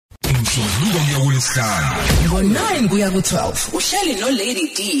Umsombuluko kuya kuLesihlanu. Ngo9 kuya ku12. Uhleli no Lady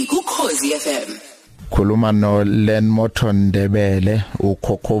D kuKhosi FM. Khuluma no Len Mothondebele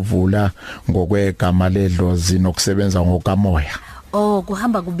ukhokhovula ngokwegama ledlozi nokusebenza ngokamoya. Oh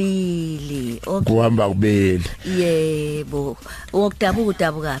kuhamba kubili. Okay. Kuhamba kubili. Yebo. Wokudabuka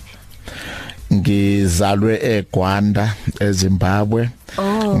kapi? Ngizalwe eGwanda eZimbabwe.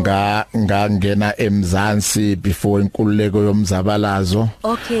 Oh. Ngangena eMzansi before inkululeko yomzabalazo.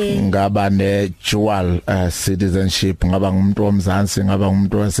 Okay. Ngaba ne dual citizenship, ngaba ngumuntu womzansi, ngaba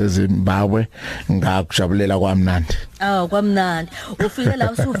ngumuntu waseZimbabwe, ngakujabulela kwamnandi. Oh kwamnandi. Ufike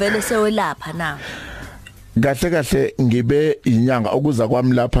la usuvele sewelapha na. Kahle ngibe inyanga okuza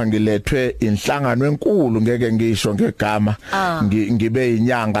kwami lapha ngilethwe inhlangano enkulu ngeke ngisho ngegama ngibe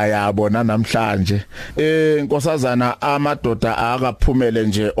inyanga yabo namhlanje inkosazana amadoda akaphumele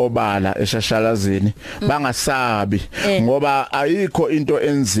nje obala eshashalazini bangasabi ngoba ayikho into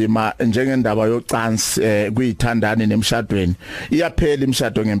enzima njengendaba yocansi kuyithandani nemshadweni iyaphela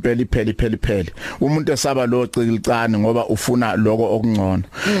imshado ngempela ipheli umuntu esaba lo cikilicane ngoba ufuna lokho okungcono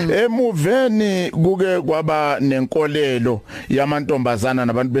emuveni kuke kwaba nenkolelo yamantombazana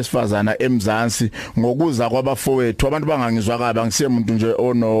nabantu besifazana eMzansi ngokuza kwabafowethu abantu bangangizwa kabi ngisiye umuntu nje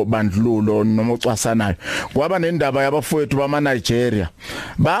onobandlulo noma ocwasanayo kwaba nendaba yabafowethu bama Nigeria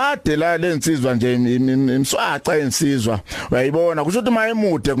badela lensizwa nje imswaca ensizwa uyayibona kusho ukuthi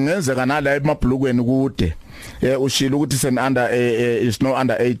mayemude kungenzeka nala emabhlukweni kude ushilo ukuthi sen under is no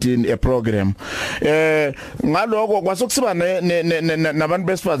under 18 a program ngaloko kwasokusiba nabantu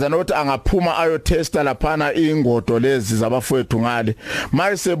besifazana ukuthi angaphuma ayo testa laphana ingodo lezi zabafowethu ngale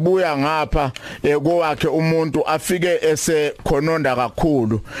mayisebuya ngapha kwakhe umuntu afike esekhononda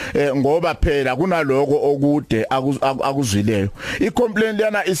kakhulu ngoba phela kunaloko okude akuzwileyo icomplaint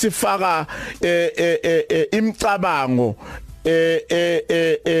lana isifaka imicabango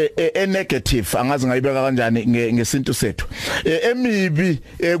negative angazi ngayibeka kanjani ngesintu sethu emibi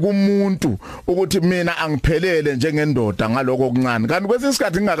kumuntu ukuthi mina angiphelele njengendoda ngaloko okuncane kanti kwesinye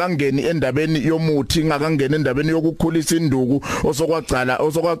isikhathi ngingakangeni endabeni yomuthi ngingakangeni endabeni yokukhulisa induku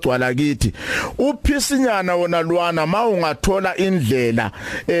osokwagcwala kithi uphisinyana wona lwana mawungathola indlela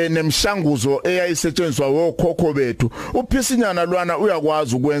nemshanguzo eyayisetshenziswa wokhokho bethu uphisinyana lwana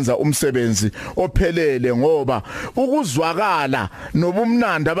uyakwazi ukwenza umsebenzi ophelele ngoba ukuzwaka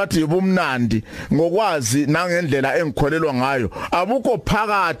nobumnandi abathi ubumnandi ngokwazi nangendlela engikholelwa ngayo abukho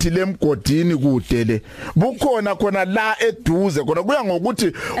phakathi lemgodini kudele bukhona khona la eduze khona kuya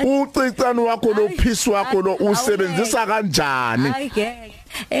ngokuthi ucicane wakho lo phisi wakho lo usebenzisa kanjani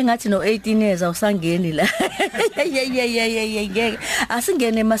engathi no 18 years awusangeni la ngeke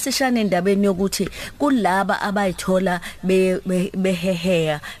asingene masishane endabeni yokuthi kulaba abayithola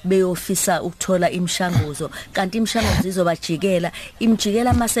beheheya beyofisa ukuthola imshanguzo kanti imshanguzo izobajikela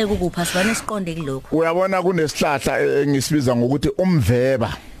imjikela mase kukupha sibane siqonde kuloko uyabona kunesihlahla engisibiza ngokuthi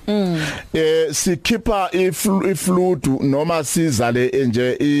umveba sikhipha ifludu noma sizale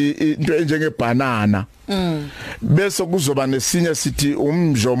nje into enjengebanana bese kuzoba nesinye sithi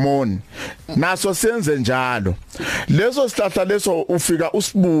umjomoni naso senze njalo leso sihlahla leso ufika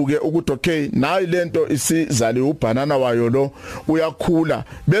usibuke ukuthi okay nayi lento isizali ubanana wayo lo uyakhula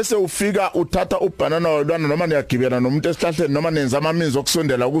bese ufika uthatha ubanana wayo noma niyagibela nomuntu esihlahleni noma nenza amaminzi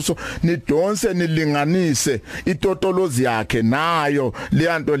okusondela kuso nidonse nilinganise itotolozi yakhe nayo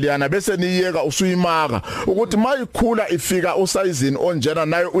leyanto liyana bese niyeka usuyimaka ukuthi mayikhula ifika usayizini onjena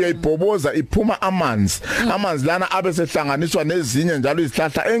nayo uyayibhoboza iphuma amanzi lana abesehlanganiswa nezinye njalo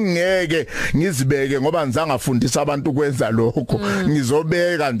izihlahla engeke ngizibeke ngoba ngizangafundisa abantu ukwenza lokho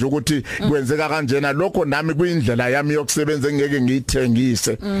ngizobeka nje ukuthi kwenzeka kanjena lokho nami kuyindlela yami yokusebenza engeke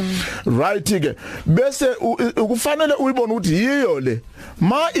ngiyithengise right ke bese ukufanele uyibone ukuthi yiyo le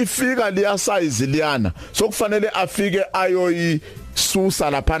ma ifika liya size liyana so kufanele afike ayoyi susa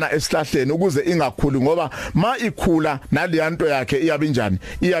laphana esihlahleni ukuze ingakhuli ngoba ma ikhula naliyanto yakhe iyabe njani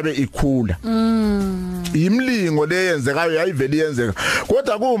iyabe ikhula imlingo leyenzekayo yayiveli yenzeka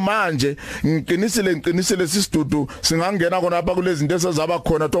kodwa kumanje ngiqinisile sisidudu singangena khona lapha kulezi zinto esezaba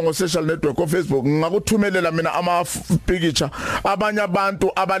khona tongo social network ko Facebook ngakuthumelela mina ama picture abanye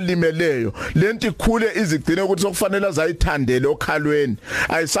abantu abalimeleyo lento ikhule izigcine ukuthi sokufanele azayithandele okhalweni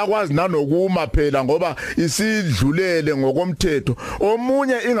ayisakwazi nanokuma phela ngoba isidlulele ngokomthetho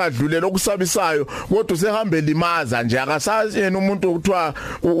omunye ingadlulele okusabisayo kodwa usehambe limaza nje akasazi yena umuntu ukuthiwa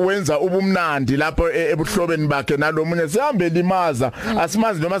wenza ubumnandi lapho ebuhlobeni bakhe nalomunye sihambe limaza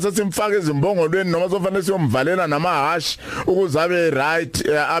asimazi noma sesimfaka ezimbongolweni noma sofanele siyomvalela namahashi ukuze abe right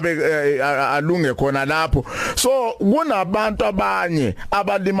abe alunge khona lapho so kunabantu abanye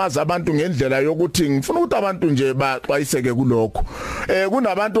abalimaza abantu ngendlela yokuthi ngifuna ukuthi abantu nje baxwayiseke kulokho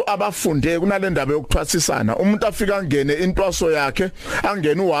kunabantu abafunde kunalendaba yokuthwasisana umuntu afika angene intwaso yakhe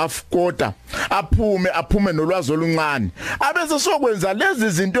angene uhalf quarter aphume nolwazi oluncane abese sokwenza lezi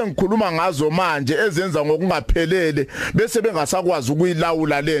zinto engikhuluma ngazo manje ezenza ngokungaphelele bese bengasakwazi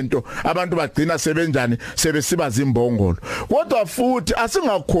ukuyilawula lento abantu bagcina sebenjani sebesiba zimbongolo kodwa futhi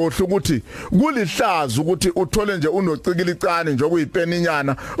asingakhohle ukuthi kulihlazo ukuthi uthole nje unocikilicane nje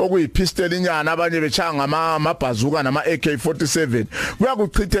okuyipeninyana okuyipistolinyana abanye bechanga ngamabhazuka nama AK47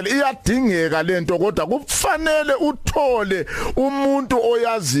 kuyakuchithela iyadingeka lento kodwa kufanele uthole umuntu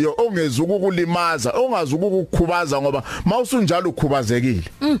oyaziyo ongezukukulimaza ongazukukukhubaza ngoba mawusunjalo ukhubazekile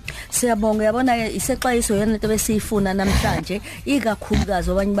siyabonga yabona isexayiso yena into besiyifuna namhlanje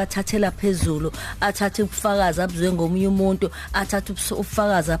ikakhulukazi abanye bathathela phezulu athathe ubufakazi abuzwe ngomunye umuntu athathe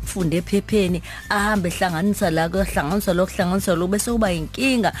ubufakazi afunde ephepheni ahambe ehlanganisa la kuhlanganisa lo bese kuba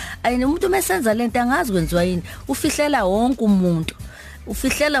inkinga ayini umuntu mesenza lento angazi kwenziwa yini ufihlela wonke umuntu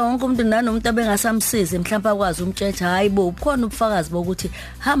nanomuntu abengasamsize mhlawumbe akwazi umtshetsha hayibo ukhona ubufakazi bokuthi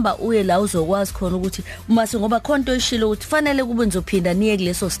hamba uye la uzokwazi khona ukuthi uma ngoba khonto ishilo ukuthi fanele kube nizophinda niye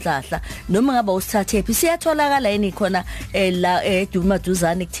kuleso sihlahla noma ngaba usithathe phi siyatholakala yini khona la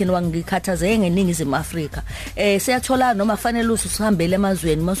edumaduzane kuthini wangikhathazeke ngeningizimu Afrika siyathola noma fanele usihambele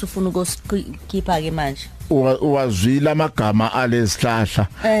emazweni masufuna ukusikhipha ke manje uwazwila amagama alesihlahla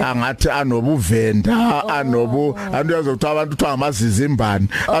angathi anobuvenda andiyazi ukuthi abantu kuthiwa ngamazizimbani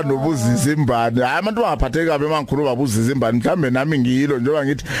anobuzizimbani abantu bangaphatheki kabe mangikhuluma buzizimbani mhlambe nami ngiyilo njengoba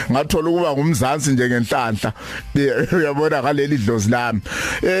ngithi ngathola ukuba ngumzansi nje ngenhlanhla uyabona kaleli dlozi lami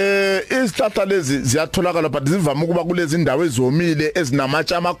izihlahla lezi ziyatholakala but zivama ukuba kulezi indawo ezomile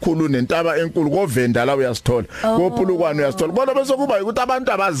ezinamatshe amakhulu nentaba enkulu kovenda la uyasithola kopulukwane uyasithola kodwa bese kuba ukuthi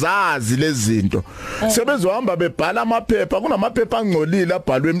abantu abazazi lezi zinto zohamba bebhala amaphepha kunamaphepha angcolile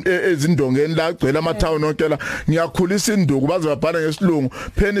abhalwe ezindongeni la agcwele amatown onke la ngiyakhulisa induku baze babhala ngesilungu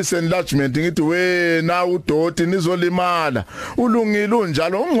PenisEnlargement ngithi wena udoti nizolimala ulungile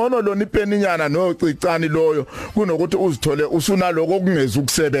unjalo ungcono lona ipeninyana nocicani loyo kunokuthi uzithole usunaloko okungeza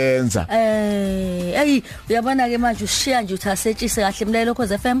ukusebenza uyabona ke manje ushiya nje uthasetshise kahle mlalelo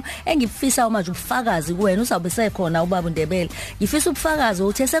Khosi FM engifisa manje ubufakazi kuwena uzabe sekhona ubaba uNdebele ngifisa ubufakazi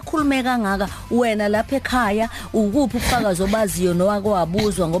uthi esekhulume kangaka wena lapha ekhaya ukuphi ubufakazi obaziyo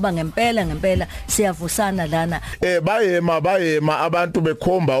nowakwabuzwa ngoba ngempela siyavusana lana bayema abantu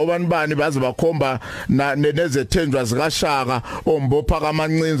bekhomba obanibani baze bakhomba nezethenjwa zikaShaka ombopha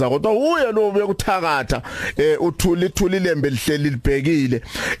kamancinza kodwa uye lo bekuthakatha uthuli lembe lihleli libhekile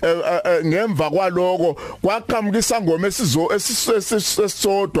ngemva kwaloko kwaqhamukisa ngoma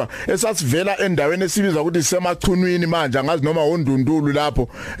esisodwa esasivela endaweni esibiza ukuthi semachunwini manje angazi noma ondundulu lapho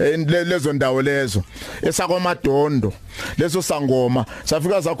lezo ndawo lezo esakwaMadondo leso sangoma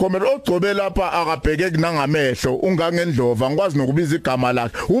safika sakhomela ogcobe lapha akabheke kunangamehlo ungangendlova ngikwazi nokubiza igama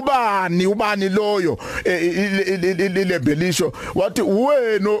lakhe ubani loyo ilebelisho wathi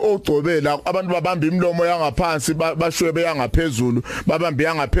wena ogcobela abantu babamba imlomo yangaphansi bashwebe yangaphezulu babambe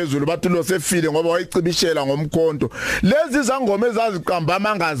yangaphezulu bathi lo sefile ngoba wayicibishela ngomkhonto lezi zangoma ezaziqamba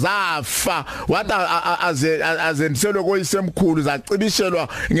mangazafa wathi azendiselwe koyisemkhulu zacibishelwa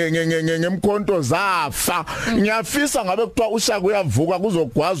ngemkhonto zafa ngiyafisa ngabe kuthiwa uShaka uyavuka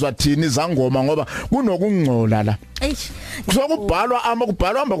kuzogwazwa thini izangoma ngoba kunokungcola la kusokubhalwa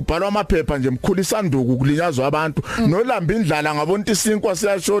kubhalwa amaphepha nje mkhulisa nduku kulinyazwa abantu nolamba indlala ngabonto isinkwa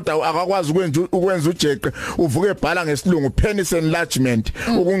siyashoda akakwazi ukwenza ujeqe uvuke ebhala ngesilungu PenisEnlargement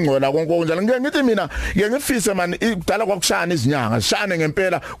ukungcola konke okunjalo ngithi mina ngifise man kudala kwakushana izinyanga sishane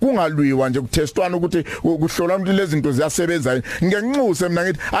ngempela kungalwiwa nje kuthestwana ukuthi kuhlolwa ukuthi lezi zinto ziyasebenza ngenxuse mina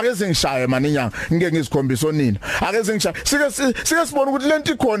ngithi ake singishaye man inyanga ngizikhombisa onina ake singishaye sike sibone ukuthi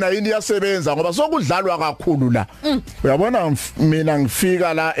lento ikhona yini iyasebenza ngoba sokudlalwa kakhulu la uyabona mina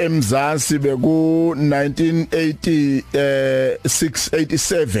ngifika la eMzansi beku 1986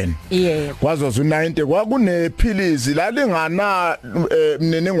 87 kwazo zu90 kwakunephilizi lalingana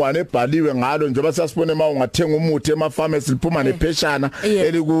mniningwane ebhaliwe ngalo njengoba sasibone mawungathenga umuthi emapharmacy liphuma nepheshana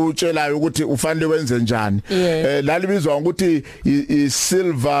elikutshelayo ukuthi ufanele wenze njani lalibizwa ukuthi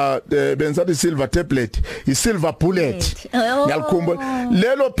isilver benzathi silver tablet isilver bullet ngiyakukhumbula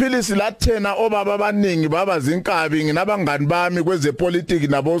lelo philisi lathena obaba abaningi baba zinkani inkabi nginabangani bami kwezepolitiki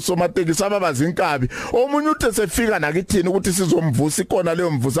nabo somatekisi ababazinkabi omunye uthe sefika nakithini ukuthi sizomvusa ikona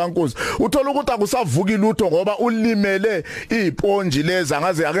leyo mvusankosi uthola ukuthi akusavuki lutho ngoba ulimele iponji leza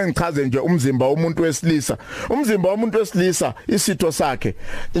ngaze ake ngichaze nje umzimba womuntu wesilisa umzimba womuntu wesilisa isitho sakhe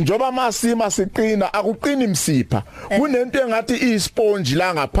njoba masima siqina akuqini imsipha kunento engathi isponge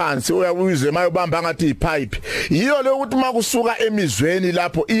la ngaphansi uyabuzwe mayobamba ngathi ipipe yiyo le ukuthi makusuka emizweni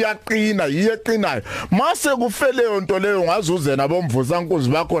lapho iyaqina iyeqinayo mase kufele yonto leyo ngazuze nabomvusankosi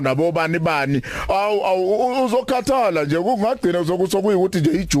bakho nabobani bani uzokhathala nje kungagcina uzokuyikuthi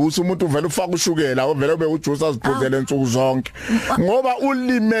nje ijuice umuntu uvela ufaka ushukela ovela ube ujuice aziphuzele insuku zonke ngoba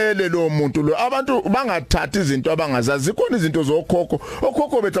ulimele lo muntu lo abantu bangathathi izinto abangazazi zikhona izinto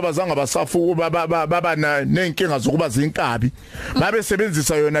okhokho bethu abazange basafu baba nenkinga zokuba zinkabi babe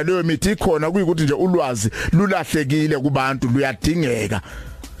sebenzisa yona leyo mithi ikhona kuyikuthi nje ulwazi lulahlekile kubantu luyadingeka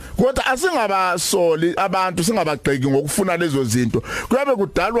kodwa asingabasoli abantu singabagxeki ngokufuna lezo zinto kuyabe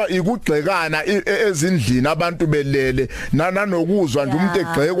kudalwa ikugxekana ezindlini abantu belele nanokuzwa nje umuntu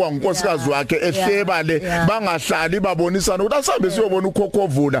egxekwa unkosikazi wakhe ehleba le bangahlali babonisana ukuthi asabe siyobona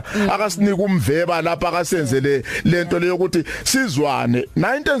ukhokhovula akasinika umveba lapha akasenzele lento leyo ukuthi sizwane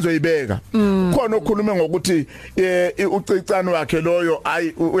na into enzoyibeka khona okhulume ngokuthi ucicane wakhe loyo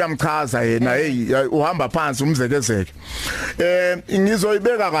uyamchaza yena uhamba phansi umzekezeke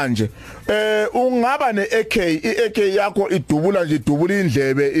ngizoyibeka kanje ungaba neAK iAK yakho idubula nje idubula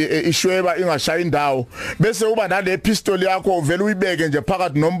indlebe ishweba ingashaya indawo bese uba nale pistol yakho uvela uyibeke nje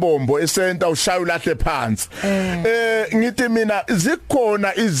phakathi nombombo esenta ushaya ulahle phansi ngithi mina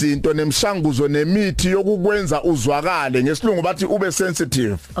zikhona izinto nemshanguzo nemithi yokukwenza uzwakale ngesilungu bathi ube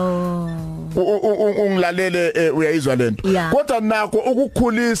sensitive ungilalele uyayizwa lento kodwa nakho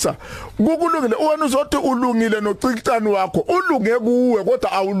ukukhulisa kukulungile wena uzothi ulungile nocikitani wakho ulunge kuwe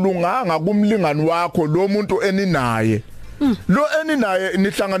kodwa awulunganga kumlingani wakho lo muntu eninaye lo eninaye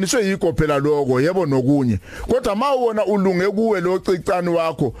nihlanganiswe yikho phela lokho yebo nokunye kodwa mawona ulunge kuwe lo cicani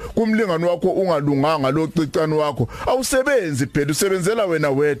wakho kumlingani wakho ungalunganga lo cicani wakho awusebenzi phela usebenzela wena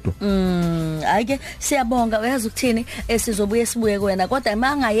wedwa ayike siyabonga uyazi ukuthini sizobuye sibuye kuwena kodwa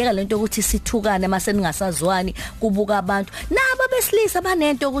mangayeka lento ukuthi sithukane mase ningasazwani kubuka abantu nabo besilisa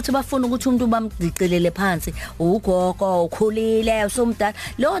banento ukuthi bafuna ukuthi umuntu bamgcicilele phansi ugogo ukhulile usomdala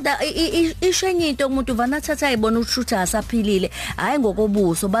londa ishenye into umuntu vanathatha ayibona ukuthi asaphilile hayi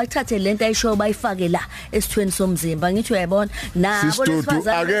ngokobuso bathathe lento ayisho bayifake la esithweni somzimba ngithi uyayibona nabo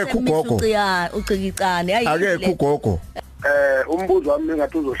lesifazana akekho ugogo ucikicane akekho ugogo umbuzo wami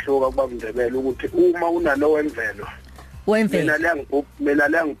ngathi uzohloka kubamndebele ukuthi uma unalo wemvelo mina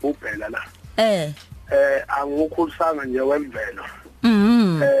la ngibhubhela la angukhulisanga nje wemvelo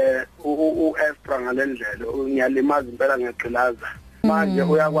uEstra ngalendlela ngiyalimaza impela ngiyagqilaza manje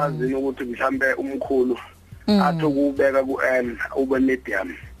uyakwazi ukuthi mhlambe umkhulu athi ukubeka ku-N ube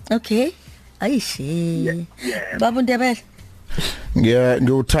medium okay ayishi baba Ndebele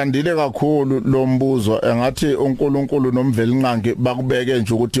ngiyuthandile kakhulu lo mbuzo engathi uNkulunkulu nomveli nqangi bakubeke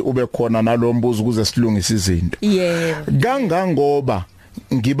nje ukuthi ube khona nalombuzo ukuze silungise izinto kangangoba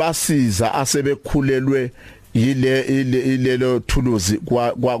ngibasiza asebekhulelwe yilelo thuluzi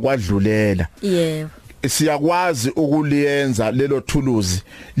kwadlulela siyakwazi ukuliyenza lelo thuluzi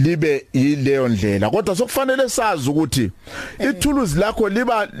libe yileyo ndlela kodwa sokufanele sazi ukuthi ithuluzi lakho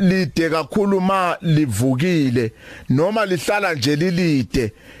liba lide kakhulu ma livukile noma lihlala nje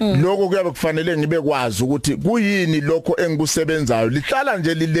lilide lokho kuyabe kufanele ngibe kwazi ukuthi kuyini lokho engikusebenzayo lihlala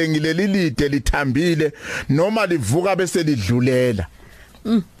nje lilengile lilide lithambile noma livuka bese lidlulela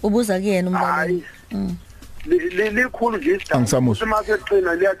ubuza kuyena umlaleli likhulu nje isidingo mase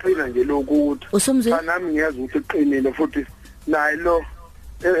qina liyaqina nje lokhu ukuthi nami ngiyeza ukuthi iqinile futhi nayi lo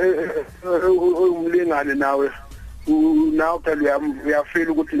umlingane nawe phela uyafeel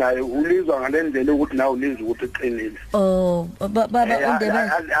ukuthi naye ulizwa ngalendlela ukuthi nawe ulizwa ukuthi iqinile baba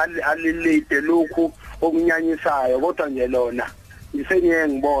Ndebele alilide lokhu okunyanyisayo kodwa nje lona ngise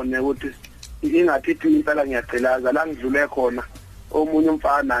ngibone ukuthi ingathi impela ngiyagcilaza la ngidlule khona omunye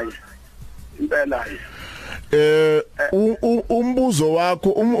umfana nje impela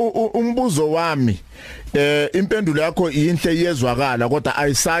umbuzo wami impendulo yakho inhle iyezwakala kodwa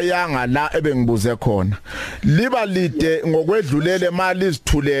ayisayanga la ebengibuze khona liba lide ngokwedlulele mali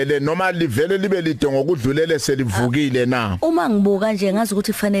izithulele noma livele libe lide ngokudlulele selivukile na uma ngibuka nje ngazi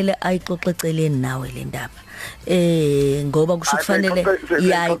ukuthi kufanele ayixoxeceleni nawe le ndaba ngoba kusho kufanele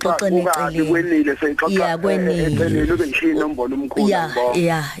ixoxene eceleni kwenile ube ngishini nombolo omkhulu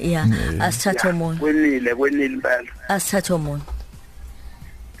asithathe umuntu kwenile impela asithathe umuntu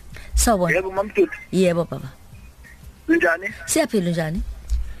sawubona yebo mamdudu yebo baba njani siyaphila njani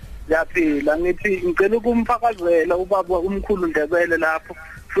Yaphila ngithi ngicela ukumfakazela ubaba umkhulu Ndebele lapho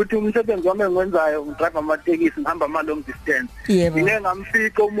futhi umsebenzi wami engiwenzayo ngidrive amatekisi ngihamba ama long distance ngike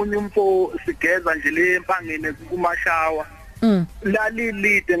ngamfica umunye umfo sigeza nje le empangeni kumashawa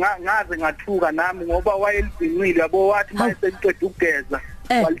lalilide ngaze ngathuka nami ngoba wayelibhinqile yabo wathi mayeseqeda ukugeza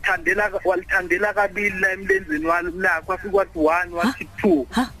walithandela kabili la emlenzeni wala kwafika kwathi 1 wathi 2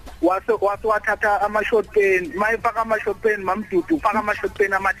 wase wathatha ama short pen mayifaka ama short pen mamdudu ufaka ama short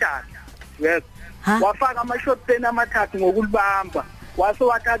pen amathathu yes wafaka ama short pen amathathu ngokulibamba wase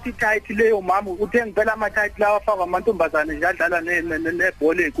wathatha itight leyo mama uthe ngempela ama tight lawa afaka amantombazane nje adlala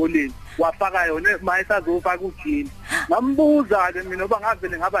nebhola ezikoleni wafaka yona mayisazofaka ujini ngambuza ke mina oba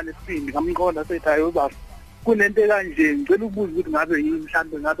ngavele ngaba nesibindi ngamqonda sethi hayo baba kunento kanje ngicela ukubuza ukuthi ngabe yini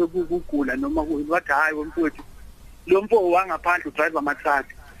mhlambe ngabe kugula noma kuyini wathi hayi womfowethu lo mfo wangaphandle udriver ama-truck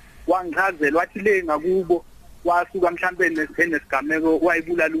wangichazela wathi le ngakubo wasuka mhlambe nesigameko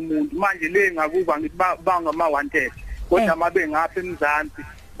wayibulala umuntu manje le ngakuba ngithi bangama wanted kodwa mabe ngapha eMzansi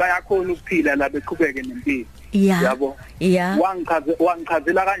bayakhona ukuphila la beqhubeke nempilo yabo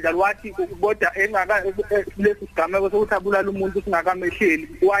wangichazela kanjalo wathi kodwa engaka lesi sigameko sokuthi abulala umuntu singakamehleli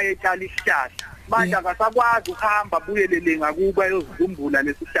wayetshala isihlahla manje akasakwazi ukuhamba buyelele ngakuba yozizumbula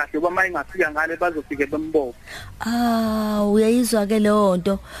lesisihlahla ngoba mayingafika ngale bazofike bembopha uyayizwa ke leyo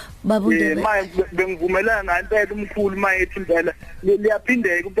nto babundebe manje bengivumelana naye impela umkhulu mayethi impela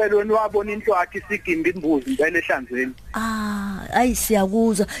liyaphindeka impela wena wabona into athi sigimba imbuzi impela ehlanzweni ayi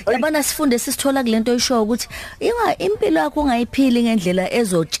siyakuzwa yabona sifunde sisithola kulento oyisho ukuthi impilo yakho ungayiphili ngendlela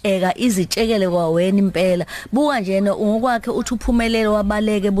ezotsheka izitshekele kwawena impela buka njena ngokwakhe uthi uphumelele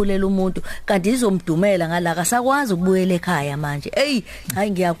wabaleke ebulela umuntu kanti izomdumela ngala akasakwazi ukubuyela ekhaya manje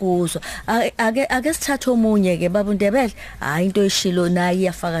hayi ngiyakuzwa ake sithathe omunye ke babundebele hayi into eshilo nayi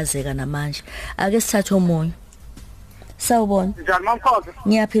iyafakazeka namanje ake sithathe omunye sawubona njani mamkhoze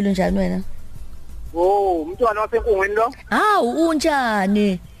ngiyaphila njani wena umntwana wasenkungweni lo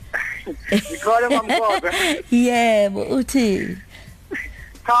unjani Ngikhola mamkhoze yebo uthi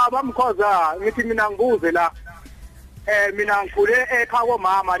cha bamkhoza ngithi mina ngibuze la mina ngikhule ekhaya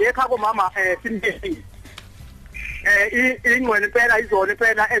komama le ekhaya komama simthini ingcwele impela izona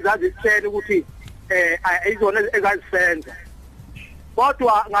impela ezazisitshela ukuthi izona ezazisenza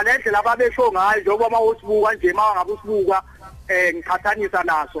kodwa ngalendlela ababesho ngayo njengoba mawusibuka nje mawangabe usibuka ngichathanisa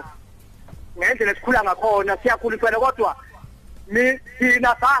naso ngendlela esikhula ngakhona siyakhula impela kodwa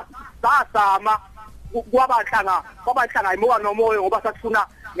thina sasama kwabahlanga imoya nomoya ngoba sasifuna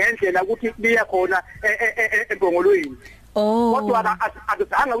ngendlela ukuthi liye khona embongolweni kodwa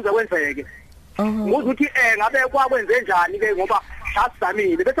akuzange kuze kwenzeke ngoba uthi ngabe kwakwenze njani ke ngoba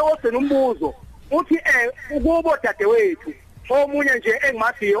sasamile bese wosena umbuzo uthi ukubo dadewethu omunye nje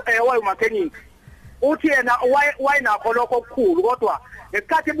engimaziyo wayumechanic uthi yena wayinakho lokho okukhulu kodwa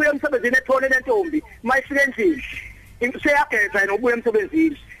ngesikhathi ebuye emsebenzini ethole lentombi mayifike endlini seyageza yena ubuye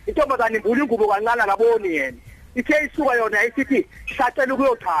emsebenzini intombazane imbula ingubo kancane laboni yena ithe isuka yona isithi sacela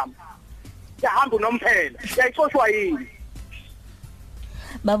ukuyochama yahamba nomphela yayixoshwa yini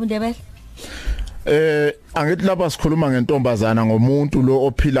babundebele angithi lapha sikhuluma ngentombazana ngomuntu lo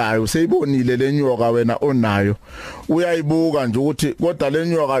ophilayo seyibonile lenyoka wena onayo uyayibuka nje ukuthi kodwa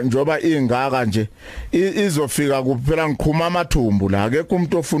lenyoka njoba ingaka nje izofika kuphela ngikhuma amathumbu la akekho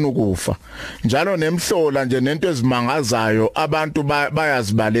umuntu ofuna ukufa njalo nemhlola nje nento ezimangazayo abantu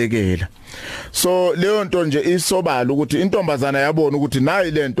bayazibalekela so leyo nto nje isobala ukuthi intombazana yabona ukuthi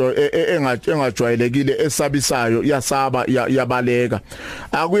nayi lento engajwayelekile esabisayo yasaba yabaleka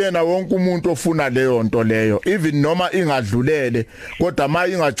akuyena wonke umuntu ofuna leyo nto leyo even noma ingadlulele kodwa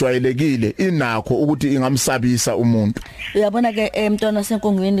maye ingajwayelekile inakho ukuthi ingamsabisa umuntu uyabona ke emntwana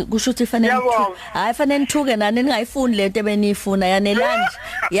senkongweni kusho ukuthi fanele nithuke nani ningayifuni lento ebenifuna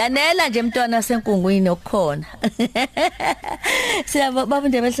yanela nje emntwana senkongweni okukhona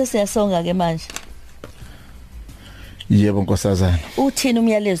babundebele sesiyasonga ke manje yebo nkosazana uthini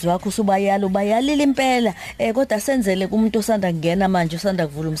umyalezo wakho ubayalile impela kodwa senzele kumuntu osanda kungena manje usanda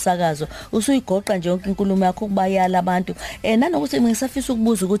kuvula umsakazo usuyigoqa nje yonke inkulumo yakho kubayala abantu nanokuthi ngisafisa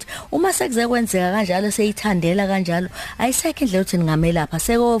ukubuza ukuthi uma sekuze kwenzeka kanjalo seyithandela kanjalo ayisekho indlela uthi ningamelapha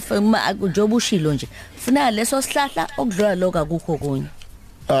seko njoba ushilo nje funa leso sihlahla okudlula lokho akukho kunye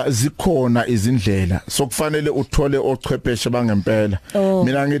zikhona izindlela sokufanele uthole ochwepheshe bangempela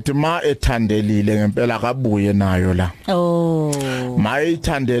mina ngithi ma ethandelile ngempela akabuye nayo la ma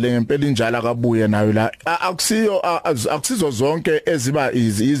ethandele ngempela injalo akabuye nayo la akusizo zonke eziba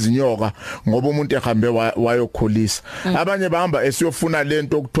izinyoka ngoba umuntu ehambe wayokhulisa abanye bahamba esiyofuna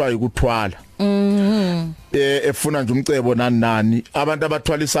lento okuthiwa ikuthwala efuna nje umcebo nani abantu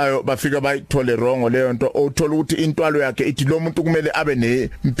abathwalisayo bafika bayithole wrong leyo nto uthola ukuthi intwalo yakhe ithi lo muntu kumele abe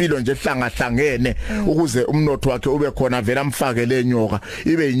nempilo nje ehlangahlangene ukuze umnotho wakhe ube khona vela amfake lenyoka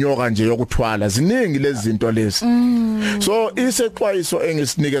ibe inyoka nje yokuthwala ziningi lezi zinto lezi so isexwayiso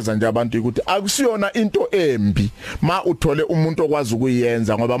engisinikeza nje abantu ukuthi akusiyona into embi ma uthole umuntu okwazi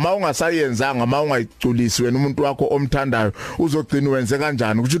ukuyenza ngoba ma ungasayenzanga ma ungayigculisi wena umuntu wakho omthandayo uzogcina wenze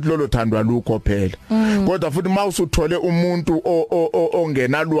kanjani ukuthi lolo thandwa lukho phela kodwa futhi ma usuthole umuntu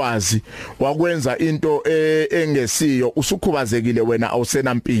ongenalwazi wakwenza into engesiyo usukhubazekile wena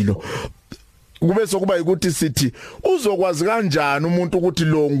awusenampilo kube sokuba ukuthi sithi uzokwazi kanjani umuntu ukuthi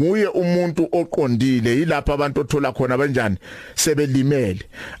lo nguye umuntu oqondile yilapha abantu othola khona kanjani sebelimele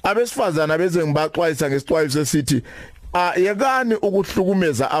abesifazana beze ngibaxwayisa ngesixwayiso sithi yekani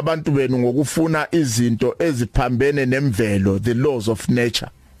ukuhlukumeza abantu benu ngokufuna izinto eziphambene nemvelo the laws of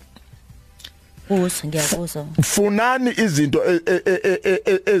nature ngiyakuzwa funani izinto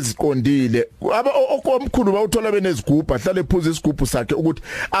eziqondile okomkhulu bawuthola benezigubha hlale ephuza isigubhu sakhe ukuthi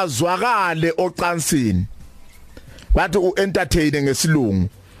azwakale ocansini bathi uentertain ngesilungu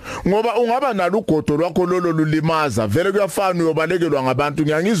ngoba ungaba nalo ugodo lwakho lolo lulimaza vele kuyafana uyobalekelwa ngabantu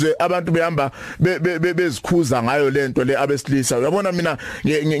ngiyangizwe abantu behamba bezikhuza ngayo lento le abesilisa uyabona mina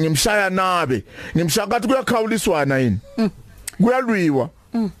ngimshaya nabe ngimshaya kathi kuyakhawuliswana yini kuyalwiwa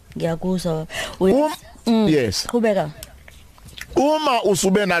ngiyakuzwa yes qhubeka uma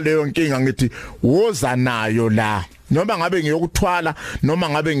usube naleyo nkinga ngithi woza nayo la noma ngabe ngiyokuthwala noma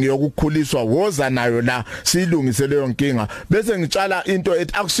ngabe ngiyokukhuliswa woza nayo la silungise leyo nkinga bese ngitshala into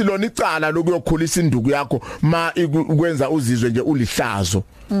ethi akusilona icala lokuyokhulisa induku yakho ma ikwenza uzizwe nje ulihlazo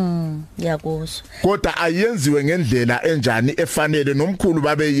ngiyakuzwa kodwa ayenziwe ngendlela enjani efanele nomkhulu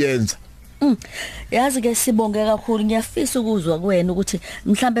babeyenza yazi ke sibonge kakhulu ngiyafisa ukuzwa kuwena ukuthi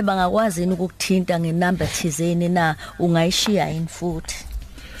mhlambe bangakwazi ukukuthinta ngenumber thizeni na ungayishiya yini futhi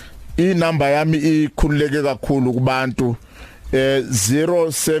inamba yami ikhululeke kakhulu kubantu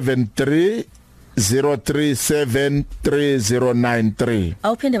 073 037 3093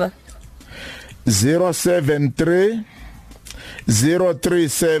 awuphinde ba 073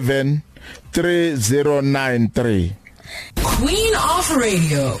 037 3093 Queen of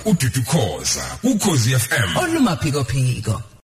Radio uDudu Khoza uKhosi FM olumaphiko phiko